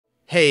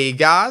Hey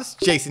guys,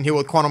 Jason here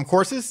with Quantum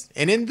Courses,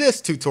 and in this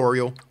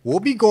tutorial,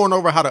 we'll be going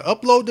over how to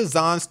upload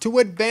designs to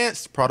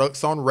advanced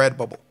products on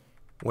Redbubble.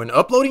 When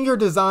uploading your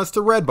designs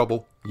to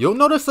Redbubble, you'll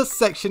notice a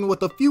section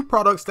with a few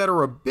products that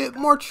are a bit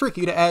more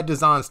tricky to add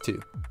designs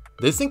to.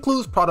 This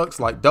includes products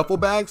like duffel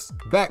bags,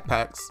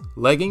 backpacks,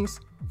 leggings,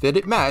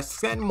 fitted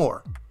masks, and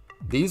more.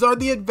 These are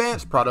the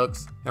advanced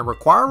products and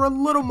require a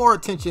little more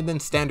attention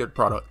than standard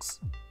products.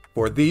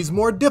 For these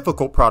more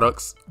difficult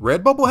products,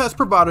 Redbubble has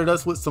provided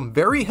us with some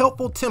very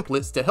helpful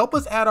templates to help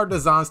us add our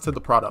designs to the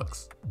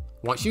products.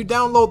 Once you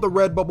download the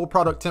Redbubble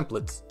product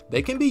templates,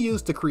 they can be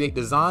used to create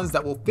designs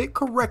that will fit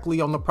correctly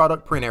on the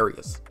product print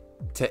areas.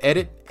 To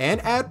edit and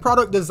add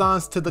product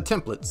designs to the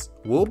templates,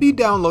 we'll be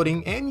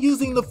downloading and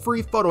using the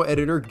free photo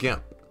editor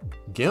GIMP.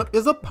 GIMP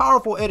is a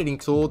powerful editing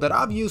tool that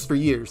I've used for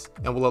years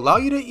and will allow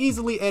you to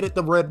easily edit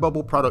the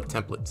Redbubble product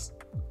templates.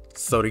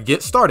 So to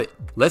get started,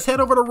 let's head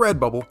over to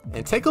Redbubble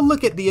and take a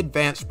look at the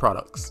advanced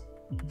products.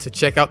 To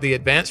check out the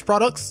advanced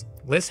products,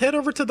 let's head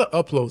over to the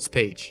uploads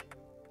page.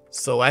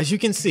 So as you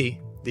can see,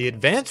 the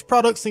advanced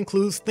products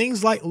includes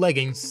things like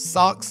leggings,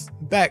 socks,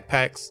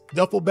 backpacks,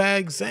 duffel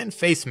bags, and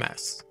face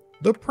masks.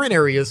 The print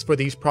areas for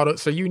these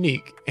products are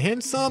unique,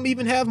 and some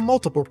even have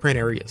multiple print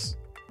areas.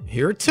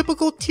 Your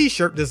typical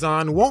t-shirt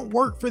design won't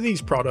work for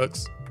these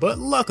products, but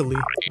luckily,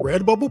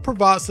 Redbubble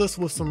provides us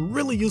with some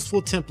really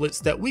useful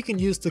templates that we can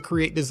use to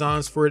create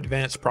designs for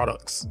advanced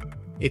products.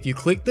 If you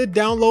click the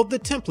download the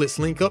templates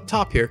link up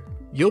top here,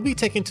 you'll be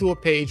taken to a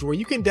page where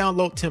you can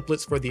download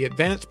templates for the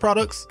advanced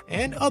products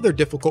and other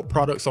difficult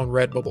products on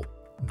Redbubble.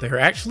 They're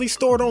actually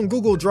stored on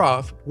Google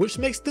Drive, which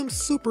makes them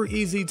super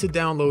easy to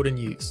download and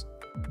use.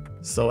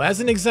 So as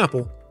an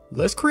example,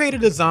 let's create a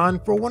design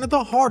for one of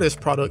the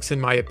hardest products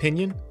in my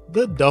opinion,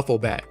 the duffel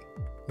bag.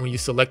 When you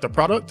select a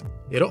product,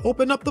 it'll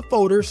open up the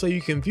folder so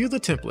you can view the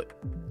template.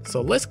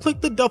 So let's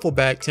click the duffel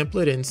bag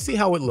template and see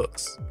how it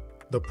looks.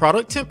 The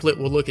product template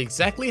will look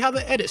exactly how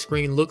the edit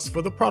screen looks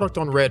for the product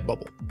on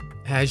Redbubble.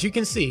 As you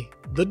can see,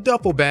 the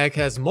duffel bag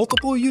has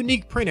multiple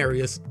unique print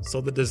areas, so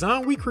the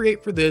design we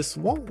create for this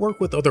won't work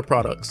with other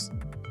products.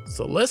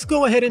 So let's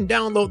go ahead and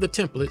download the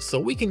template so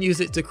we can use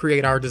it to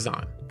create our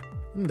design.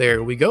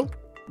 There we go.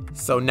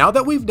 So now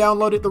that we've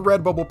downloaded the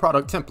Redbubble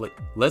product template,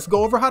 let's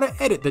go over how to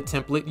edit the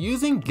template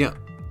using GIMP.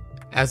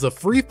 As a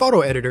free photo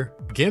editor,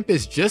 GIMP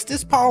is just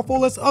as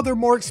powerful as other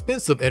more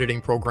expensive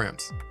editing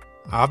programs.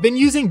 I've been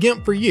using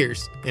GIMP for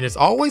years, and it's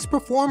always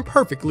performed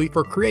perfectly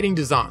for creating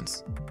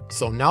designs.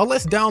 So now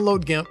let's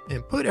download GIMP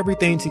and put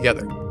everything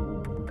together.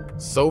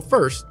 So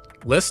first,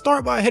 let's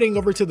start by heading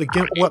over to the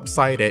GIMP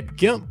website at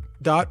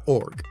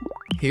gimp.org.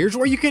 Here's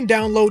where you can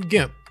download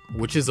GIMP,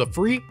 which is a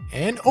free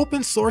and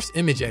open source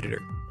image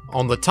editor.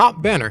 On the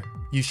top banner,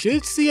 you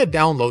should see a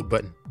download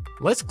button.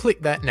 Let's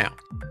click that now.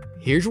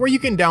 Here's where you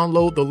can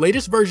download the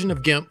latest version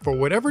of GIMP for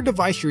whatever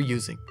device you're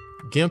using.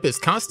 GIMP is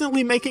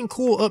constantly making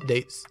cool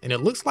updates, and it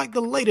looks like the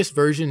latest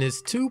version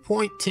is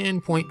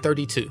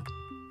 2.10.32.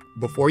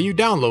 Before you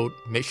download,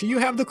 make sure you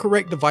have the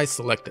correct device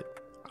selected.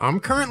 I'm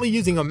currently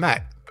using a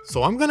Mac,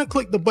 so I'm going to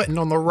click the button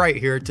on the right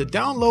here to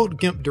download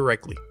GIMP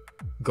directly.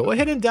 Go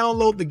ahead and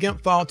download the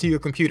GIMP file to your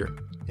computer,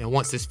 and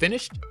once it's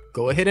finished,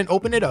 go ahead and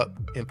open it up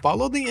and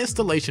follow the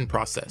installation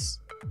process.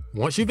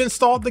 Once you've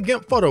installed the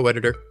GIMP photo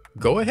editor,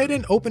 go ahead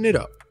and open it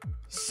up.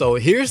 So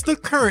here's the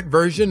current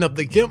version of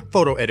the GIMP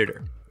photo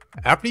editor.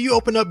 After you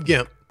open up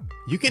GIMP,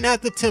 you can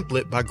add the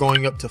template by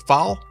going up to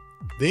File,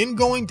 then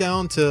going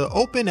down to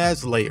Open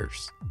as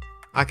Layers.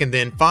 I can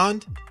then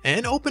find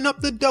and open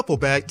up the duffel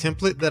bag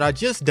template that I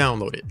just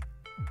downloaded.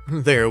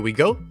 There we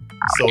go.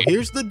 So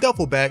here's the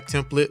duffel bag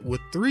template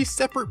with 3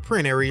 separate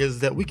print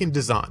areas that we can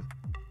design.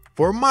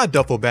 For my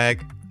duffel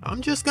bag, I'm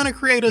just going to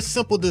create a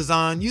simple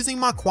design using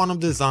my Quantum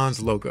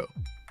Designs logo.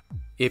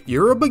 If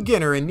you're a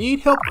beginner and need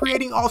help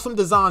creating awesome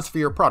designs for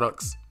your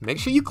products, make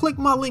sure you click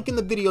my link in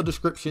the video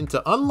description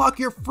to unlock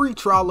your free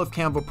trial of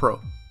Canva Pro.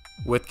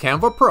 With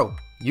Canva Pro,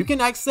 you can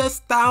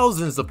access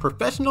thousands of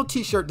professional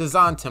t-shirt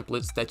design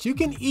templates that you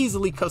can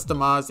easily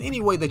customize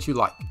any way that you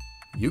like.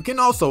 You can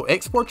also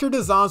export your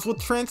designs with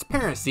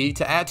transparency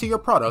to add to your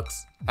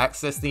products,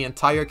 access the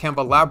entire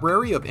Canva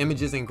library of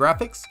images and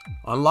graphics,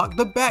 unlock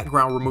the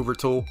background remover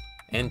tool,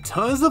 and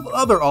tons of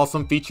other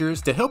awesome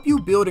features to help you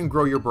build and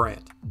grow your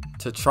brand.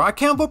 To try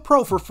Canva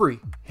Pro for free,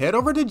 head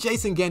over to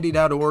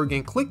jasongandy.org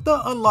and click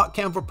the Unlock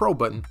Canva Pro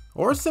button,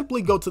 or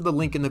simply go to the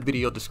link in the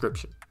video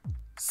description.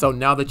 So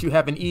now that you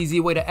have an easy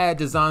way to add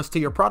designs to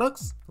your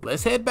products,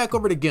 let's head back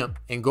over to GIMP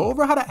and go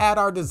over how to add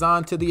our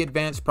design to the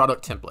advanced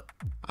product template.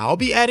 I'll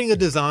be adding a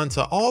design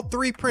to all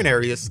 3 print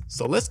areas,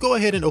 so let's go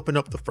ahead and open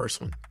up the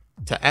first one.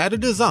 To add a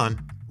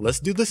design,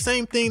 let's do the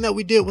same thing that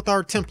we did with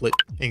our template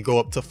and go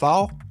up to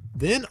File,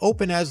 then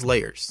Open as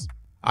Layers.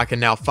 I can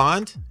now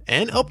find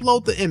and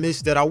upload the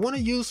image that I want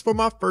to use for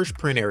my first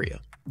print area.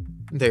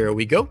 There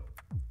we go.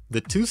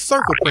 The 2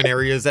 circle print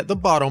areas at the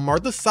bottom are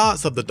the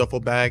sides of the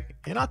duffel bag,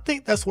 and I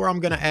think that's where I'm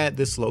going to add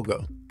this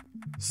logo.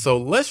 So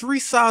let's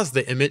resize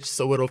the image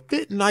so it'll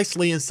fit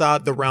nicely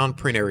inside the round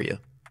print area.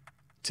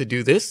 To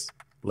do this,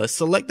 let's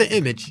select the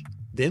image,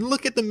 then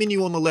look at the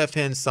menu on the left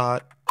hand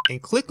side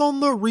and click on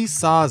the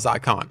resize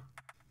icon.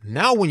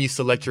 Now when you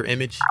select your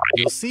image,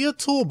 you'll see a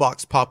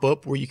toolbox pop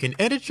up where you can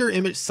edit your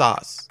image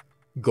size.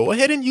 Go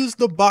ahead and use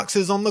the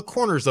boxes on the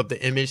corners of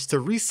the image to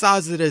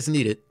resize it as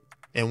needed.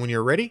 And when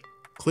you're ready,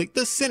 click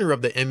the center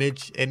of the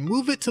image and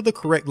move it to the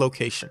correct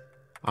location.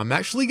 I'm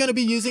actually going to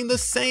be using the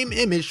same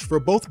image for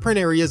both print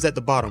areas at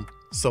the bottom,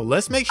 so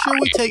let's make sure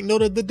we take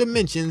note of the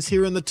dimensions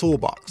here in the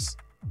toolbox.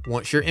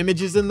 Once your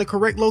image is in the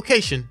correct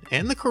location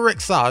and the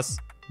correct size,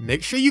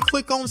 make sure you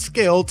click on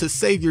scale to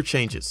save your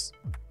changes.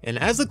 And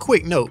as a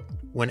quick note,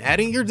 when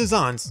adding your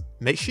designs,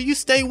 make sure you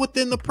stay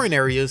within the print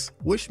areas,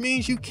 which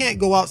means you can't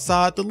go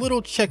outside the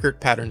little checkered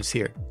patterns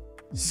here.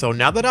 So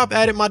now that I've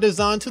added my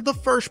design to the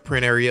first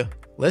print area,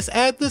 let's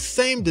add the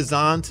same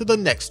design to the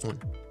next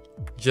one.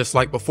 Just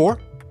like before,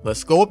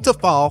 let's go up to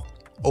File,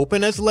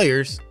 Open as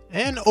Layers,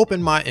 and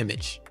open my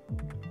image.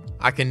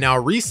 I can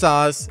now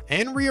resize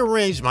and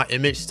rearrange my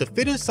image to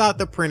fit inside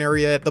the print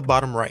area at the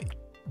bottom right.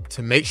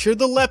 To make sure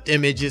the left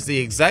image is the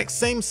exact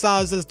same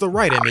size as the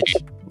right image,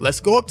 let's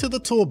go up to the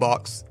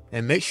toolbox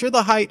and make sure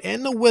the height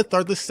and the width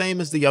are the same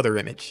as the other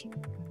image.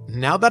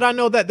 Now that I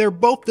know that they're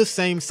both the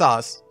same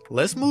size,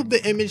 let's move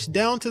the image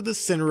down to the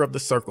center of the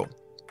circle.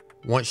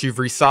 Once you've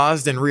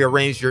resized and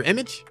rearranged your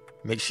image,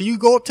 make sure you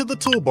go up to the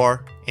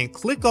toolbar and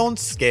click on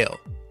Scale.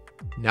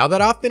 Now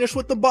that I've finished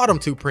with the bottom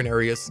two print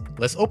areas,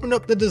 let's open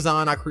up the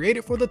design I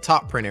created for the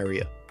top print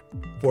area.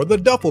 For the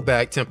duffel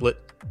bag template,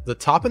 the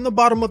top and the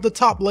bottom of the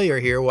top layer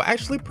here will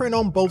actually print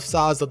on both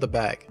sides of the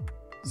bag.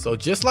 So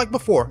just like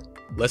before,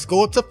 let's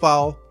go up to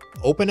File,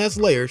 Open as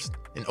Layers,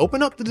 and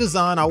open up the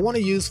design I want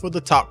to use for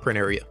the top print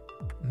area.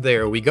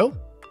 There we go.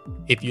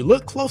 If you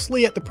look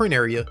closely at the print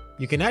area,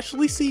 you can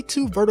actually see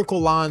two vertical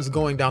lines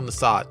going down the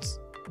sides.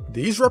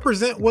 These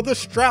represent where the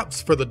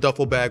straps for the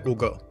duffel bag will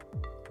go.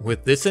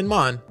 With this in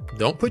mind,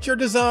 don't put your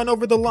design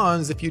over the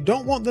lines if you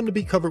don't want them to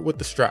be covered with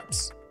the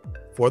straps.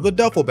 For the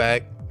duffel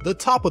bag, the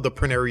top of the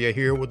print area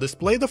here will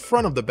display the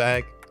front of the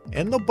bag,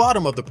 and the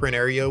bottom of the print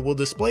area will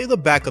display the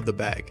back of the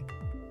bag.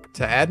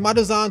 To add my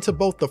design to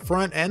both the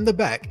front and the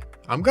back,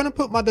 I'm going to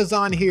put my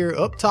design here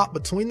up top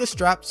between the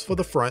straps for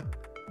the front,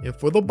 and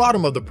for the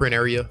bottom of the print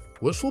area,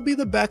 which will be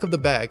the back of the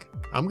bag,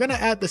 I'm going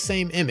to add the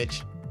same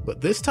image,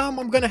 but this time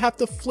I'm going to have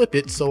to flip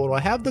it so it'll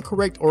have the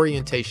correct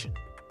orientation.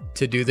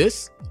 To do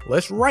this,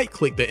 let's right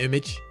click the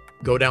image,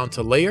 go down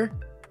to Layer,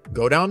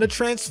 go down to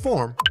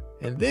Transform,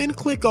 and then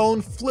click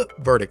on Flip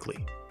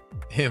Vertically.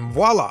 And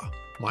voila,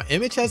 my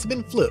image has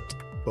been flipped,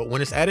 but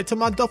when it's added to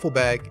my duffel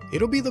bag,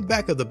 it'll be the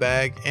back of the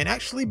bag and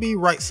actually be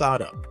right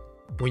side up.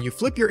 When you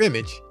flip your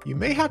image, you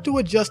may have to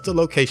adjust the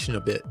location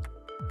a bit.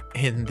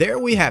 And there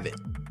we have it.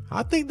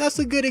 I think that's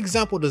a good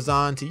example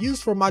design to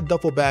use for my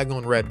duffel bag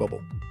on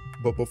Redbubble.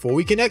 But before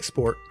we can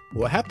export,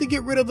 we'll have to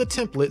get rid of the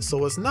template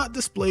so it's not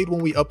displayed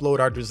when we upload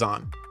our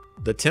design.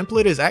 The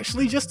template is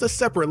actually just a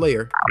separate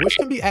layer, which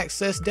can be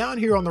accessed down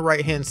here on the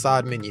right hand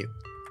side menu.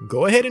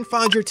 Go ahead and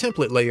find your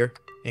template layer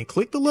and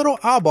click the little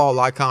eyeball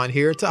icon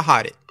here to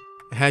hide it.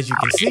 As you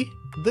can see,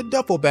 the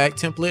duffel bag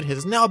template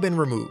has now been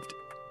removed.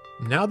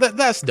 Now that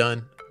that's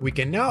done, we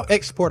can now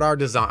export our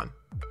design.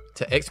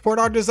 To export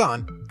our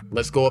design,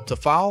 let's go up to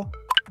File,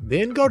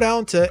 then go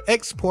down to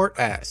Export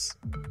As.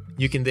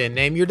 You can then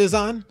name your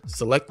design,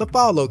 select the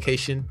file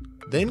location,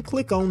 then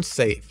click on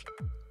Save.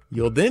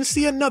 You'll then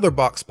see another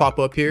box pop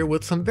up here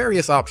with some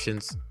various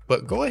options,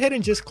 but go ahead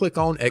and just click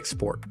on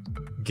Export.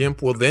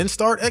 GIMP will then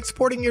start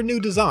exporting your new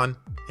design,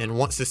 and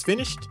once it's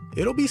finished,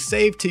 it'll be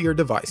saved to your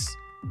device.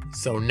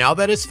 So now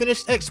that it's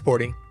finished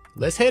exporting,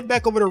 let's head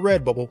back over to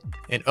Redbubble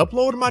and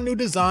upload my new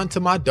design to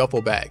my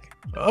duffel bag.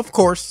 Of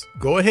course,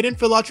 go ahead and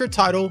fill out your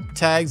title,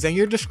 tags, and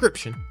your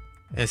description.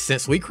 And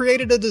since we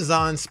created a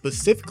design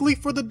specifically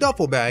for the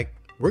duffel bag,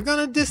 we're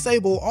gonna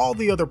disable all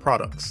the other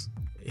products.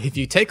 If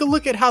you take a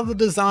look at how the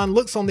design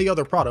looks on the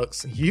other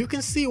products, you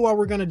can see why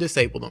we're gonna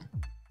disable them.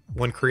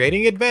 When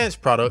creating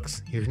advanced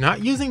products, you're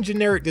not using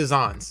generic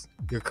designs.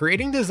 You're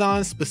creating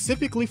designs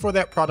specifically for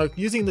that product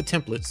using the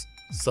templates,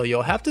 so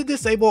you'll have to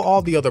disable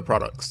all the other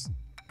products.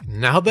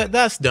 Now that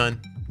that's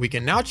done, we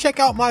can now check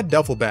out my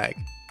duffel bag.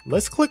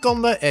 Let's click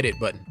on the Edit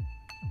button.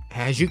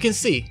 As you can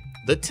see,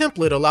 the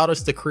template allowed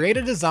us to create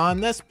a design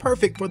that's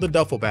perfect for the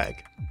duffel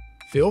bag.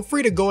 Feel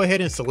free to go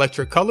ahead and select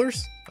your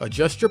colors,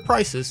 adjust your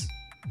prices,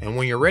 and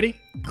when you're ready,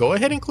 go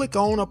ahead and click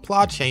on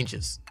Apply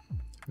Changes.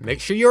 Make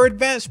sure your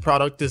advanced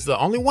product is the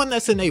only one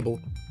that's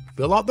enabled.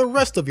 Fill out the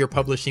rest of your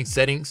publishing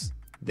settings,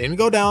 then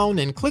go down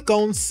and click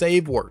on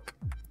Save Work.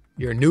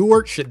 Your new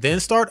work should then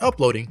start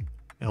uploading,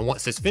 and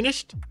once it's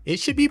finished, it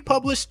should be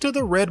published to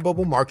the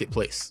Redbubble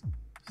marketplace.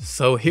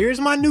 So here's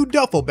my new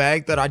duffel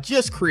bag that I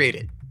just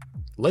created.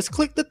 Let's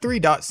click the three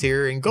dots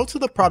here and go to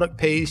the product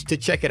page to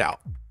check it out.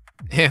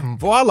 And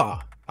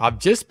voila, I've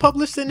just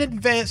published an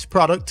advanced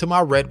product to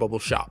my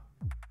Redbubble shop.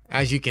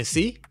 As you can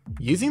see,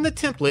 using the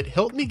template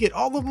helped me get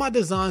all of my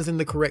designs in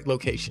the correct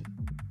location.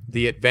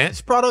 The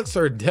advanced products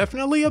are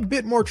definitely a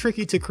bit more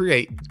tricky to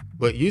create,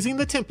 but using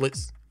the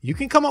templates, you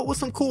can come up with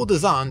some cool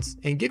designs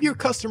and give your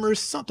customers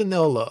something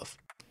they'll love.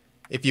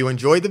 If you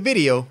enjoyed the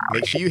video,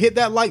 make sure you hit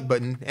that like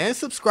button and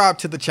subscribe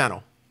to the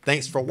channel.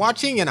 Thanks for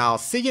watching, and I'll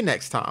see you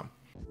next time.